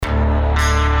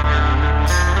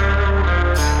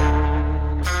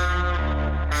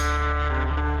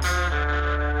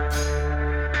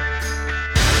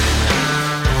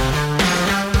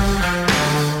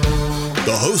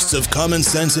The hosts of Common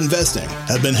Sense Investing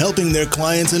have been helping their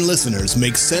clients and listeners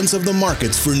make sense of the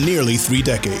markets for nearly 3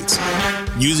 decades.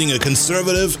 Using a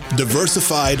conservative,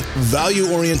 diversified,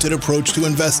 value-oriented approach to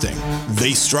investing,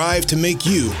 they strive to make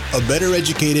you a better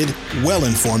educated,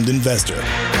 well-informed investor.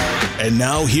 And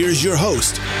now here's your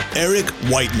host, Eric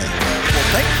Whiteman.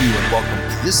 Well, thank you and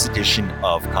welcome to this edition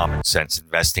of Common Sense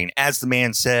Investing. As the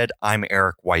man said, I'm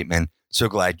Eric Whiteman. So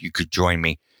glad you could join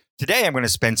me. Today, I'm going to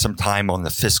spend some time on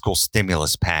the fiscal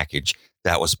stimulus package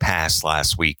that was passed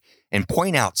last week and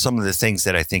point out some of the things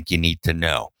that I think you need to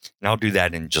know. And I'll do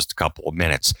that in just a couple of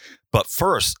minutes. But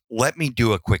first, let me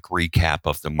do a quick recap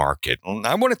of the market.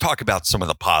 I want to talk about some of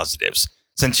the positives,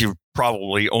 since you've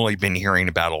probably only been hearing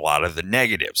about a lot of the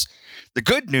negatives. The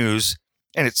good news,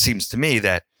 and it seems to me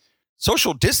that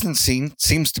social distancing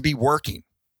seems to be working.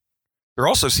 There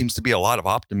also seems to be a lot of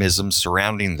optimism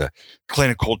surrounding the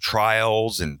clinical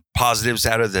trials and positives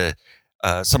out of the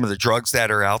some of the drugs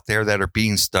that are out there that are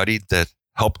being studied that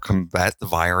help combat the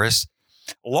virus.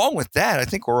 Along with that, I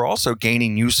think we're also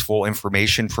gaining useful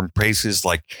information from places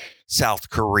like South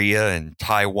Korea and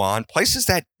Taiwan, places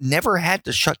that never had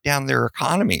to shut down their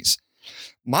economies.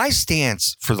 My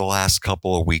stance for the last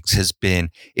couple of weeks has been,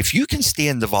 if you can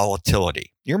stand the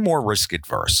volatility, you're more risk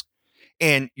adverse,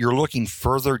 and you're looking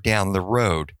further down the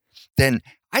road, then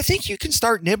I think you can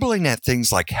start nibbling at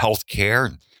things like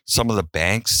healthcare, some of the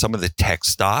banks, some of the tech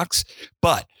stocks.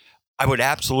 But I would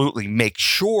absolutely make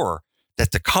sure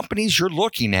that the companies you're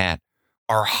looking at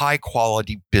are high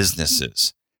quality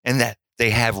businesses and that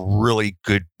they have really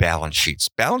good balance sheets.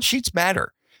 Balance sheets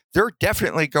matter. There are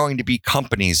definitely going to be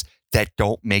companies that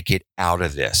don't make it out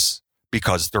of this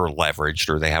because they're leveraged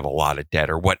or they have a lot of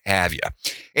debt or what have you.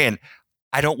 And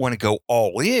I don't want to go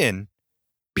all in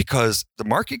because the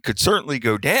market could certainly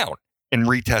go down and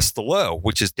retest the low,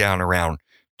 which is down around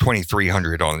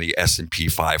 2,300 on the S&P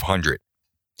 500.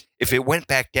 If it went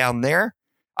back down there,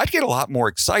 I'd get a lot more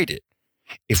excited.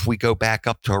 If we go back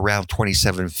up to around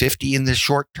 2,750 in the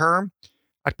short term,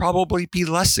 I'd probably be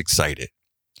less excited.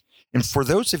 And for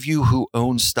those of you who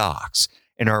own stocks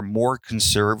and are more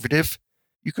conservative,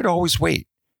 you could always wait.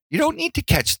 You don't need to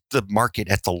catch the market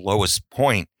at the lowest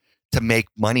point to make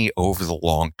money over the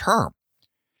long term.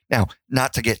 Now,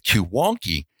 not to get too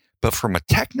wonky, but from a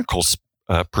technical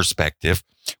perspective,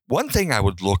 one thing I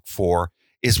would look for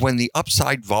is when the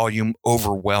upside volume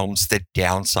overwhelms the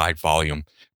downside volume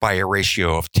by a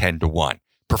ratio of 10 to 1,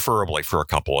 preferably for a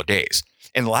couple of days.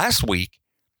 And last week,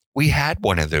 we had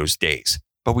one of those days,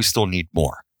 but we still need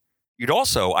more. You'd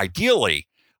also ideally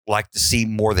like to see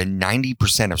more than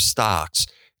 90% of stocks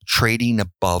trading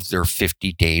above their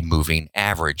 50-day moving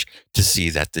average to see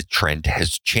that the trend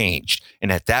has changed.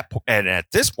 And at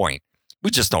this point, we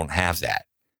just don't have that.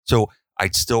 So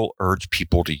I'd still urge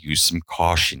people to use some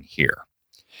caution here.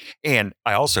 And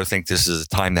I also think this is a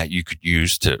time that you could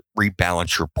use to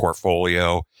rebalance your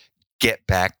portfolio, get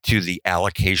back to the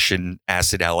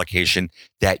asset allocation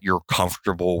that you're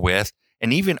comfortable with,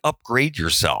 and even upgrade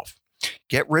yourself.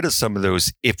 Get rid of some of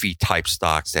those iffy type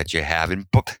stocks that you have and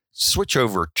switch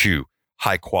over to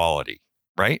high quality,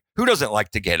 right? Who doesn't like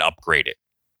to get upgraded?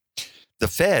 The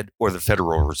Fed, or the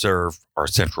Federal Reserve, our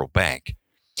central bank,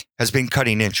 has been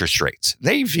cutting interest rates.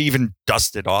 They've even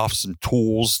dusted off some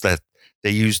tools that they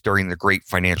used during the great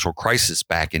financial crisis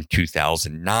back in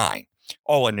 2009,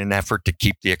 all in an effort to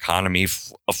keep the economy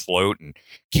afloat and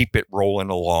keep it rolling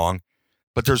along.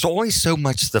 But there's only so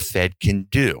much the Fed can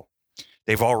do.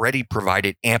 They've already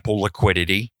provided ample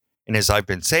liquidity. And as I've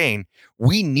been saying,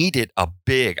 we needed a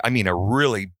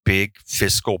really big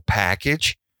fiscal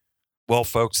package. Well,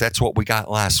 folks, that's what we got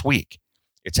last week.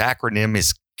 Its acronym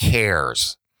is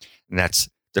CARES, and that's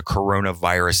the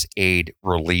Coronavirus Aid,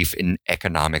 Relief, and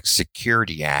Economic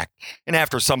Security Act. And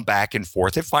after some back and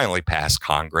forth, it finally passed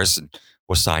Congress and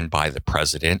was signed by the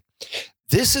president.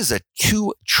 This is a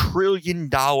 $2 trillion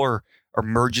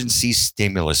emergency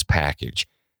stimulus package.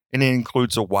 And it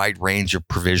includes a wide range of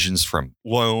provisions from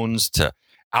loans to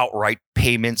outright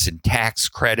payments and tax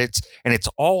credits. And it's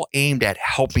all aimed at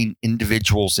helping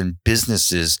individuals and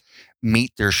businesses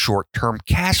meet their short-term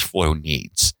cash flow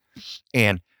needs.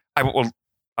 And I want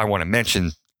to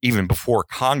mention, even before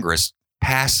Congress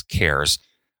passed CARES,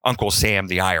 Uncle Sam,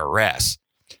 the IRS,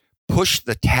 pushed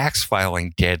the tax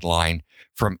filing deadline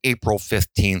from April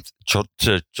 15th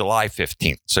to July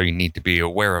 15th. So you need to be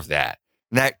aware of that.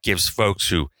 And that gives folks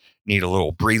who need a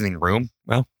little breathing room,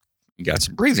 well, you got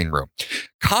some breathing room.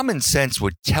 Common sense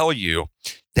would tell you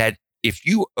that if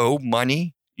you owe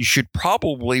money, you should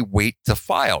probably wait to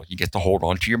file. You get to hold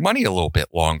on to your money a little bit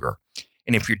longer.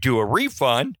 And if you do a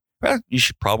refund, well, you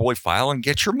should probably file and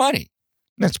get your money.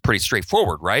 That's pretty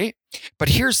straightforward, right? But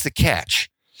here's the catch.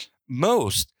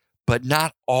 Most, but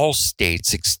not all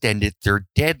states extended their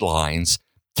deadlines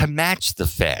to match the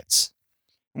feds.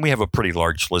 We have a pretty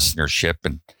large listenership,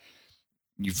 and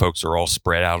you folks are all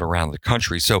spread out around the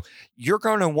country. So you're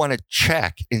going to want to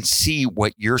check and see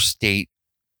what your state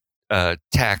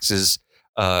taxes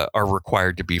are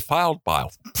required to be filed by.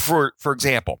 For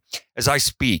example, as I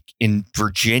speak, in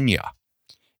Virginia,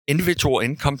 individual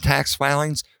income tax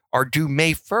filings are due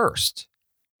May 1st.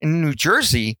 In New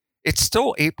Jersey, it's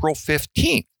still April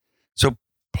 15th. So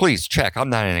please check. I'm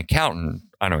not an accountant.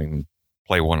 I don't even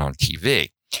play one on TV.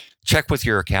 Check with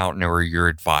your accountant or your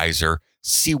advisor.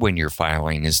 See when your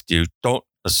filing is due. Don't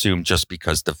assume just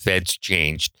because the feds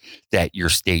changed that your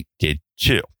state did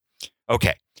too.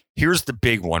 Okay, here's the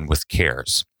big one with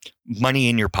CARES. Money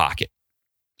in your pocket.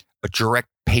 A direct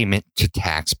payment to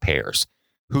taxpayers.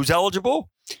 Who's eligible?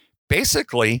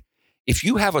 Basically, if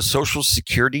you have a Social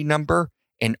Security number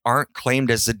and aren't claimed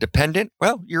as a dependent,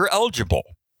 well, you're eligible.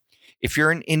 If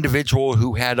you're an individual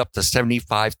who had up to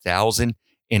 $75,000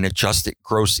 in adjusted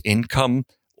gross income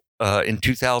in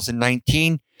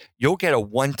 2019, you'll get a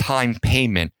one-time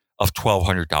payment of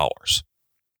 $1,200.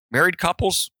 Married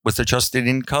couples with adjusted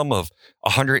income of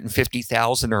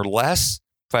 $150,000 or less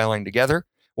filing together,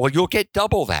 well, you'll get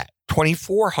double that,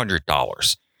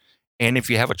 $2,400. And if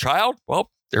you have a child,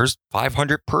 well, there's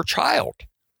 $500 per child.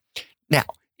 Now,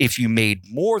 if you made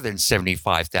more than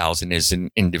 $75,000 as an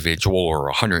individual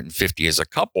or $150,000 as a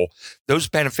couple, those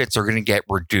benefits are going to get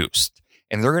reduced.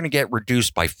 And they're going to get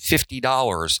reduced by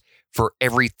 $50 for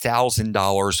every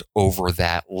 $1,000 over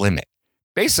that limit.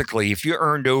 Basically, if you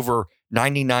earned over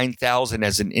 $99,000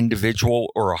 as an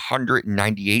individual or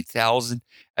 $198,000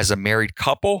 as a married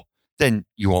couple, then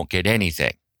you won't get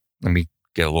anything. Let me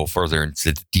get a little further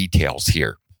into the details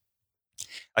here.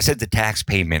 I said the tax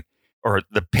payment or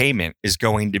the payment is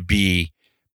going to be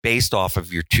based off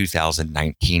of your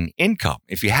 2019 income.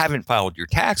 If you haven't filed your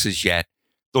taxes yet,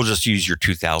 they'll just use your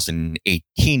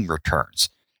 2018 returns.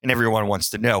 And everyone wants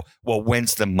to know, well,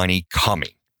 when's the money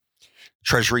coming?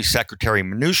 Treasury Secretary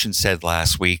Mnuchin said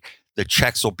last week the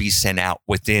checks will be sent out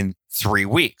within 3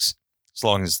 weeks, as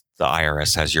long as the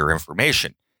IRS has your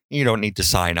information. You don't need to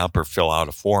sign up or fill out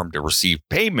a form to receive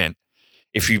payment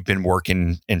if you've been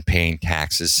working and paying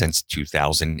taxes since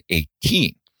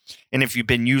 2018. And if you've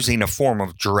been using a form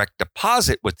of direct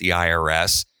deposit with the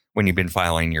IRS when you've been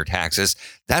filing your taxes,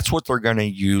 that's what they're going to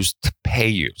use to pay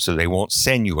you. So they won't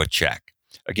send you a check.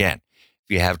 Again,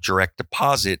 if you have direct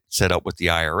deposit set up with the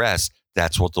IRS,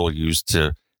 that's what they'll use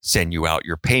to send you out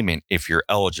your payment if you're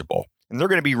eligible. And they're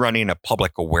going to be running a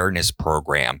public awareness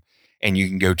program. And you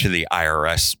can go to the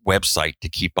IRS website to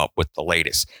keep up with the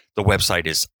latest. The website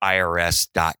is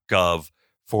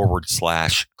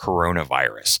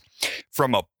irs.gov/coronavirus.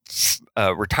 From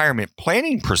a retirement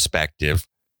planning perspective,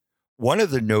 one of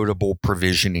the notable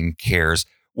provision in CARES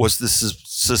was the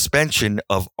suspension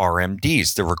of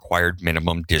RMDs, the required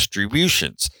minimum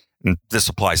distributions. And this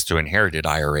applies to inherited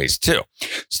IRAs too.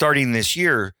 Starting this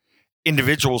year,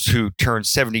 individuals who turn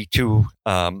 72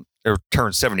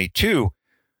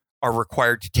 are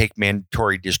required to take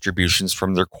mandatory distributions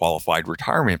from their qualified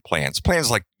retirement plans. Plans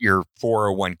like your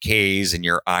 401ks and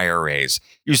your IRAs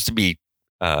used to be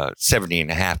 70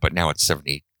 and a half, but now it's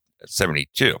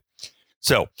 72.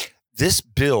 So this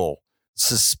bill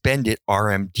suspended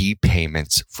RMD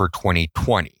payments for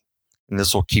 2020. And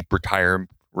this will keep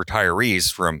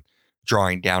retirees from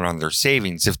drawing down on their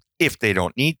savings if they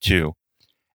don't need to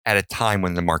at a time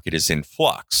when the market is in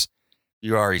flux.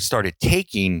 You already started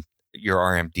taking your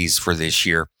RMDs for this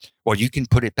year, well, you can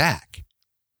put it back.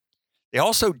 They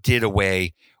also did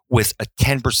away with a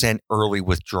 10% early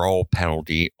withdrawal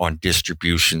penalty on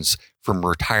distributions from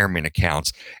retirement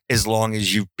accounts as long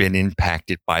as you've been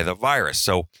impacted by the virus.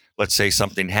 So let's say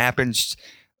something happens,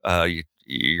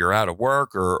 you're out of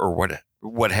work or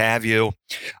what have you,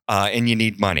 and you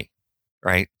need money.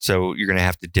 Right. So you're going to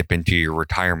have to dip into your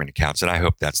retirement accounts. And I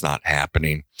hope that's not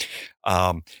happening.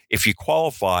 If you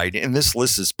qualified, and this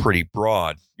list is pretty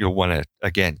broad, you'll want to,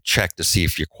 again, check to see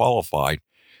if you qualified.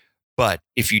 But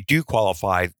if you do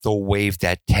qualify, they'll waive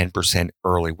that 10%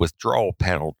 early withdrawal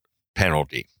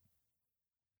penalty.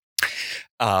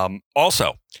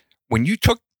 Also, when you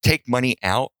take money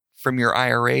out from your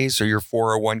IRAs or your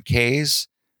 401ks,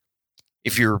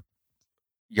 if you're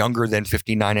younger than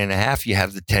 59 and a half, you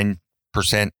have the 10%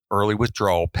 early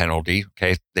withdrawal penalty.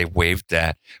 Okay, they waived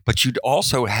that, but you'd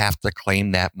also have to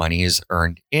claim that money as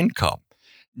earned income.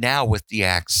 Now, with the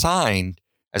act signed,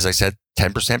 as I said,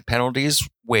 10% penalty is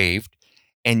waived,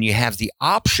 and you have the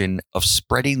option of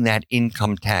spreading that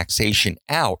income taxation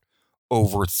out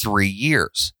over 3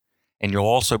 years. and you'll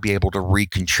also be able to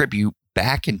recontribute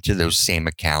back into those same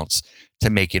accounts to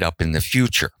make it up in the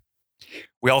future.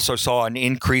 We also saw an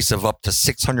increase of up to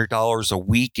 $600 a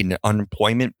week in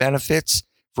unemployment benefits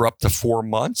for up to 4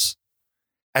 months,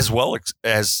 as well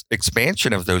as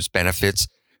expansion of those benefits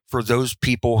for those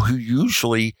people who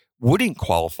usually wouldn't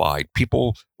qualify,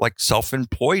 people like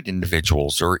self-employed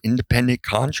individuals or independent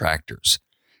contractors.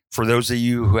 For those of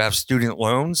you who have student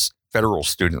loans, federal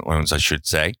student loans, I should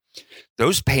say,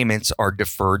 those payments are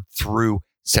deferred through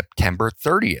September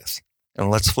 30th. And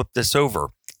let's flip this over,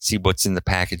 see what's in the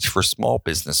package for small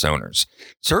business owners.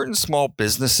 Certain small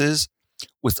businesses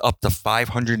with up to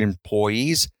 500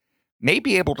 employees may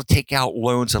be able to take out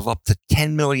loans of up to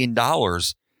 $10 million,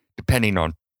 depending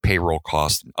on payroll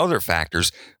costs and other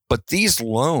factors. But these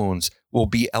loans will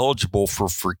be eligible for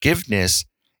forgiveness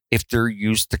if they're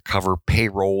used to cover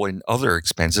payroll and other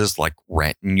expenses like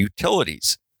rent and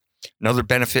utilities. Another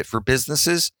benefit for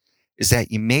businesses is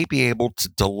that you may be able to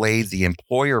delay the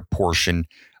employer portion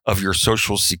of your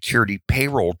Social Security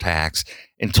payroll tax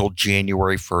until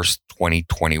January 1st,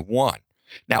 2021.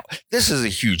 Now, this is a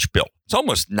huge bill. It's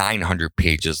almost 900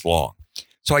 pages long.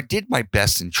 So I did my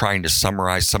best in trying to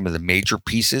summarize some of the major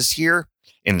pieces here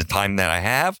in the time that I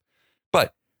have.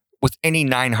 But with any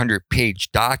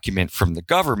 900-page document from the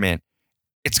government,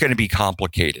 it's going to be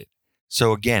complicated.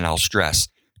 So again, I'll stress,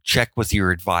 check with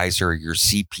your advisor, your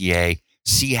CPA,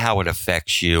 see how it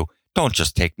affects you. Don't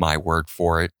just take my word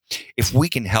for it. If we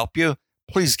can help you,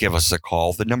 please give us a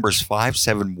call. The number is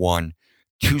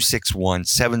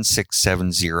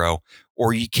 571-261-7670,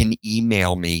 or you can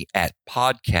email me at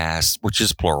podcast, which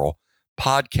is plural,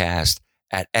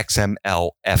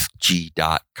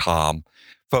 podcast@xmlfg.com.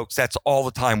 Folks, that's all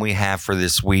the time we have for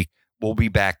this week. We'll be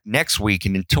back next week.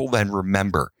 And until then,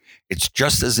 remember, it's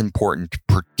just as important to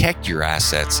protect your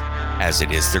assets as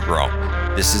it is to grow.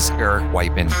 This is Eric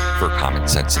Whiteman for Common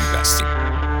Sense Investing.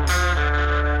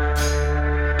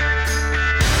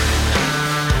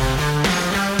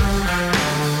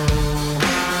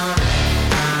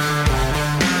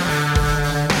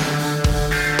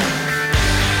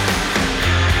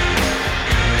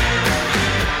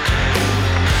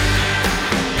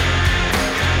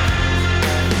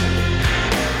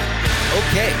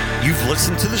 Okay, you've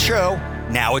listened to the show.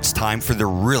 Now it's time for the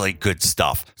really good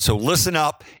stuff. So listen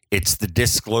up. It's the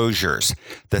disclosures.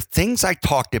 The things I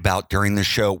talked about during the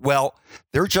show, well,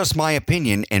 they're just my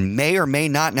opinion and may or may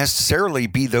not necessarily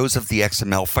be those of the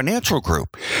XML Financial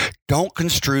Group. Don't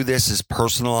construe this as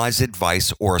personalized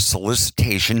advice or a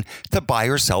solicitation to buy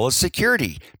or sell a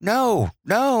security. No.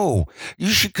 You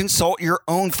should consult your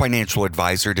own financial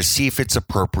advisor to see if it's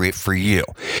appropriate for you.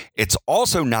 It's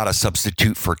also not a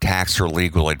substitute for tax or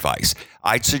legal advice.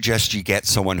 I'd suggest you get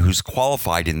someone who's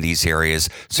qualified in these areas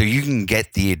so you can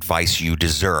get the advice you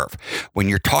deserve. When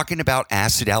you're talking about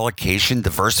asset allocation,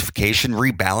 diversification,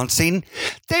 rebalancing,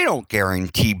 they don't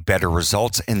guarantee better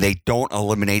results and they don't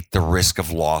eliminate the risk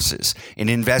of losses. In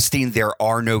investing, there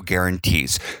are no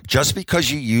guarantees. Just because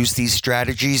you use these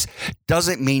strategies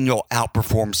doesn't mean you'll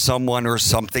outperform someone or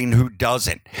something who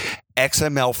doesn't.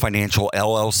 XML Financial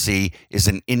LLC is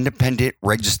an independent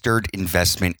registered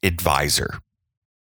investment advisor.